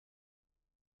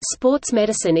Sports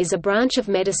medicine is a branch of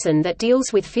medicine that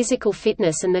deals with physical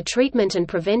fitness and the treatment and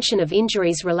prevention of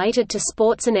injuries related to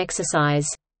sports and exercise.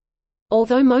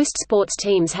 Although most sports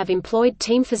teams have employed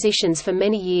team physicians for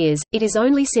many years, it is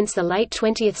only since the late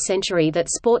 20th century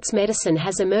that sports medicine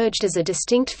has emerged as a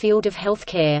distinct field of health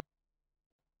care.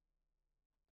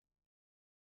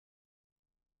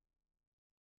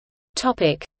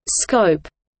 Scope.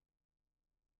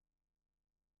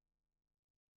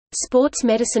 Sports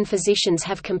medicine physicians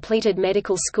have completed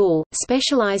medical school,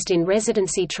 specialized in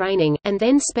residency training, and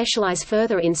then specialize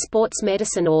further in sports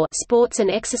medicine or sports and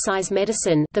exercise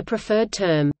medicine, the preferred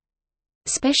term.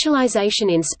 Specialization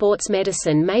in sports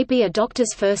medicine may be a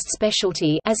doctor's first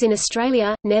specialty, as in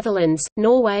Australia, Netherlands,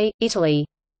 Norway, Italy.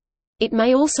 It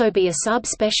may also be a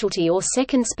sub-specialty or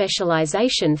second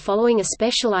specialization following a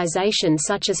specialization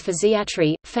such as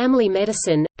physiatry, family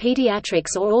medicine,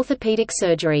 pediatrics or orthopedic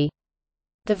surgery.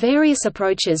 The various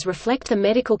approaches reflect the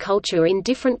medical culture in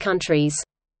different countries.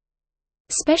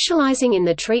 Specializing in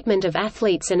the treatment of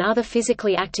athletes and other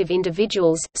physically active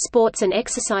individuals, sports and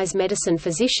exercise medicine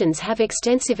physicians have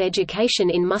extensive education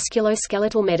in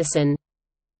musculoskeletal medicine.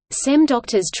 SEM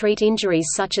doctors treat injuries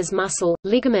such as muscle,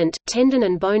 ligament, tendon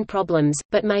and bone problems,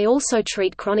 but may also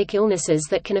treat chronic illnesses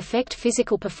that can affect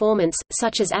physical performance,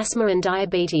 such as asthma and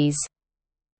diabetes.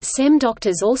 SEM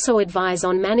doctors also advise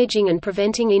on managing and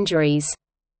preventing injuries.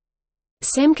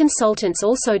 SEM consultants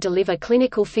also deliver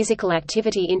clinical physical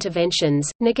activity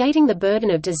interventions, negating the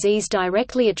burden of disease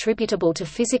directly attributable to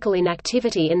physical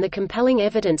inactivity and the compelling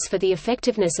evidence for the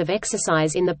effectiveness of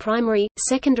exercise in the primary,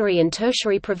 secondary and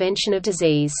tertiary prevention of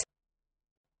disease.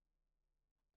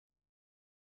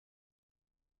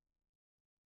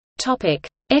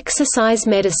 Exercise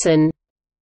medicine.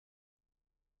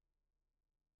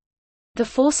 The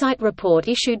Foresight Report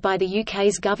issued by the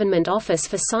UK's Government Office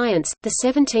for Science,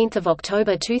 17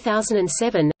 October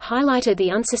 2007, highlighted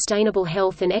the unsustainable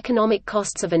health and economic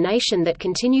costs of a nation that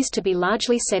continues to be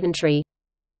largely sedentary.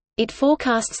 It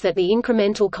forecasts that the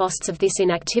incremental costs of this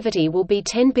inactivity will be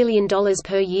 $10 billion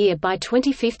per year by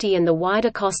 2050 and the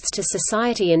wider costs to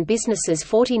society and businesses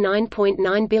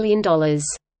 $49.9 billion.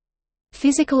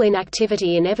 Physical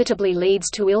inactivity inevitably leads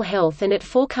to ill health and it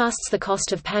forecasts the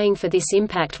cost of paying for this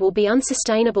impact will be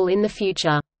unsustainable in the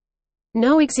future.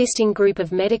 No existing group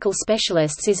of medical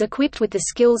specialists is equipped with the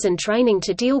skills and training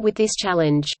to deal with this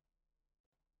challenge.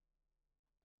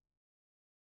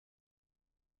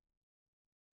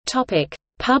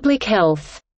 Public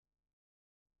health.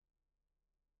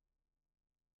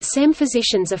 SEM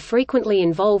physicians are frequently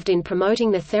involved in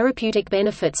promoting the therapeutic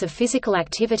benefits of physical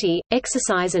activity,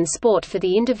 exercise and sport for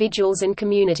the individuals and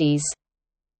communities.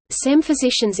 SEM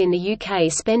physicians in the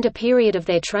UK spend a period of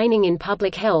their training in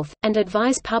public health, and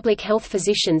advise public health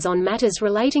physicians on matters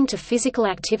relating to physical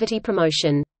activity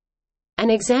promotion.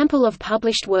 An example of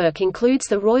published work includes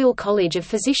the Royal College of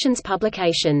Physicians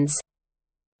publications.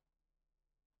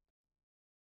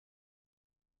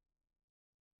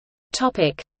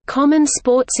 Common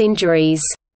sports injuries.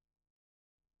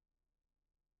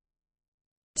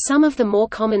 Some of the more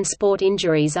common sport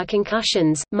injuries are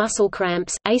concussions, muscle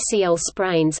cramps, ACL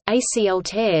sprains, ACL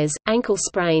tears, ankle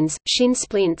sprains, shin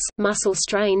splints, muscle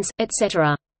strains,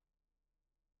 etc.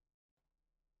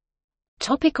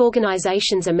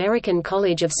 Organizations. American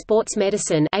College of Sports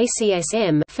Medicine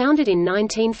 (ACSM), founded in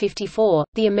 1954,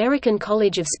 the American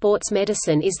College of Sports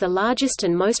Medicine is the largest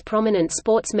and most prominent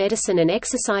sports medicine and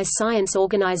exercise science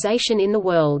organization in the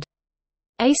world.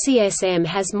 ACSM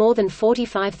has more than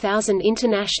 45,000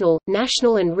 international,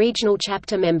 national and regional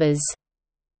chapter members.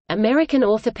 American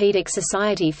Orthopedic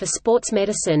Society for Sports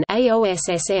Medicine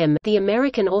 (AOSSM), the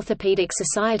American Orthopedic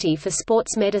Society for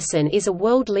Sports Medicine is a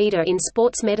world leader in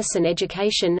sports medicine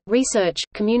education, research,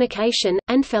 communication,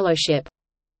 and fellowship.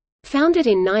 Founded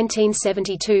in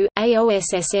 1972,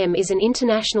 AOSSM is an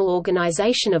international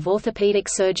organization of orthopedic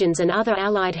surgeons and other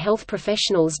allied health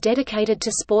professionals dedicated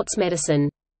to sports medicine.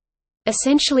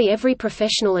 Essentially every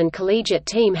professional and collegiate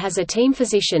team has a team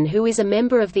physician who is a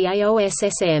member of the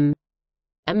AOSSM.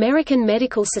 American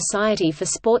Medical Society for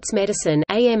Sports Medicine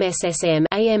 (AMSSM)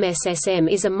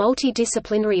 is a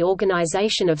multidisciplinary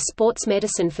organization of sports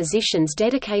medicine physicians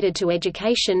dedicated to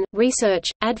education, research,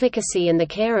 advocacy and the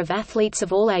care of athletes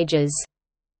of all ages.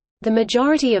 The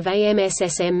majority of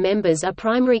AMSSM members are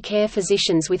primary care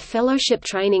physicians with fellowship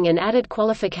training and added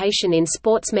qualification in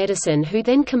sports medicine who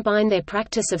then combine their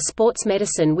practice of sports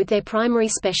medicine with their primary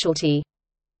specialty.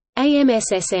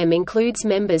 AMSSM includes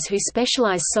members who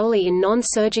specialize solely in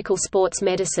non-surgical sports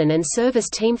medicine and serve as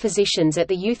team physicians at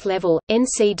the youth level,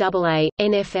 NCAA,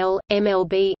 NFL,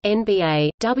 MLB, NBA,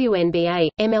 WNBA,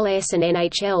 MLS and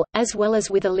NHL, as well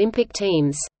as with Olympic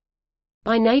teams.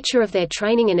 By nature of their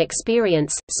training and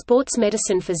experience, sports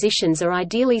medicine physicians are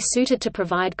ideally suited to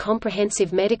provide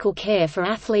comprehensive medical care for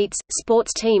athletes,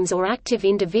 sports teams or active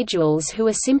individuals who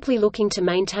are simply looking to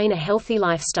maintain a healthy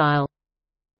lifestyle.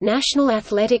 National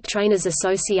Athletic Trainers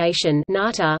Association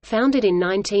 (NATA), founded in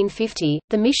 1950,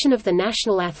 the mission of the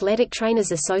National Athletic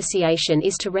Trainers Association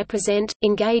is to represent,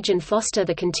 engage and foster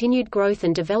the continued growth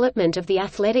and development of the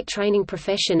athletic training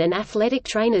profession and athletic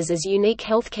trainers as unique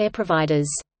healthcare providers.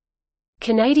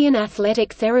 Canadian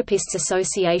Athletic Therapists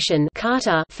Association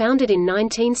 (CATA), founded in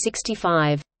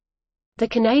 1965. The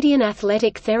Canadian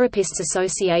Athletic Therapists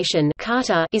Association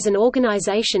 (CATA) is an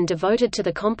organization devoted to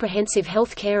the comprehensive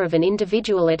health care of an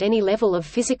individual at any level of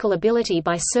physical ability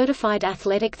by certified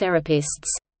athletic therapists.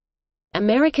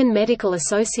 American Medical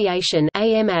Association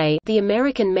 (AMA). The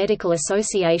American Medical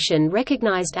Association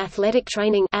recognized athletic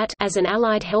training as an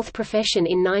allied health profession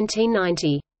in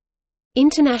 1990.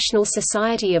 International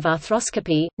Society of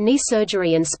Arthroscopy, Knee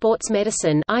Surgery and Sports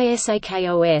Medicine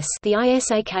 (ISAKOS). The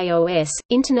ISAKOS,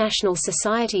 International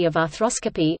Society of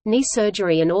Arthroscopy, Knee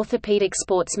Surgery and Orthopedic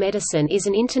Sports Medicine, is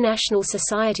an international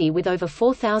society with over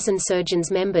 4,000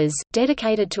 surgeons members,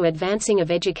 dedicated to advancing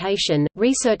of education,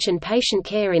 research and patient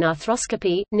care in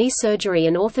arthroscopy, knee surgery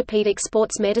and orthopedic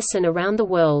sports medicine around the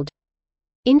world.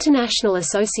 International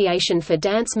Association for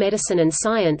Dance Medicine and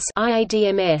Science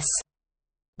 (IADMS).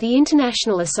 The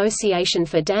International Association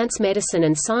for Dance Medicine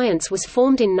and Science was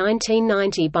formed in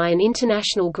 1990 by an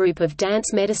international group of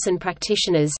dance medicine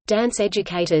practitioners, dance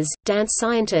educators, dance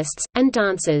scientists, and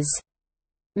dancers.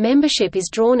 Membership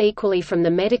is drawn equally from the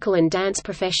medical and dance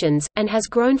professions, and has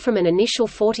grown from an initial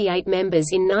 48 members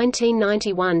in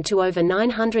 1991 to over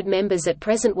 900 members at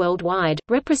present worldwide,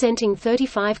 representing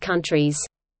 35 countries.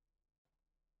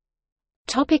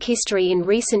 History. In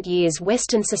recent years,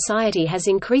 Western society has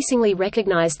increasingly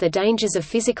recognized the dangers of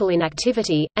physical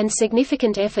inactivity, and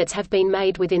significant efforts have been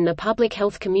made within the public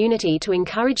health community to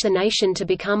encourage the nation to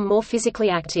become more physically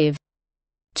active.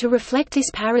 To reflect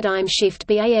this paradigm shift,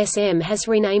 BASM has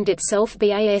renamed itself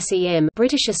BASEM,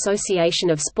 British Association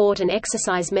of Sport and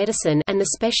Exercise Medicine, and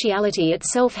the speciality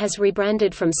itself has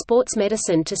rebranded from sports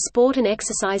medicine to sport and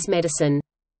exercise medicine.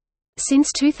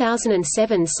 Since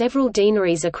 2007, several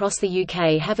deaneries across the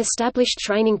UK have established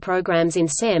training programs in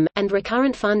SEM, and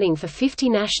recurrent funding for 50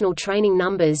 national training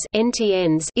numbers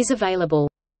 (NTNs) is available.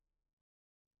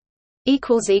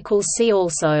 See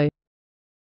also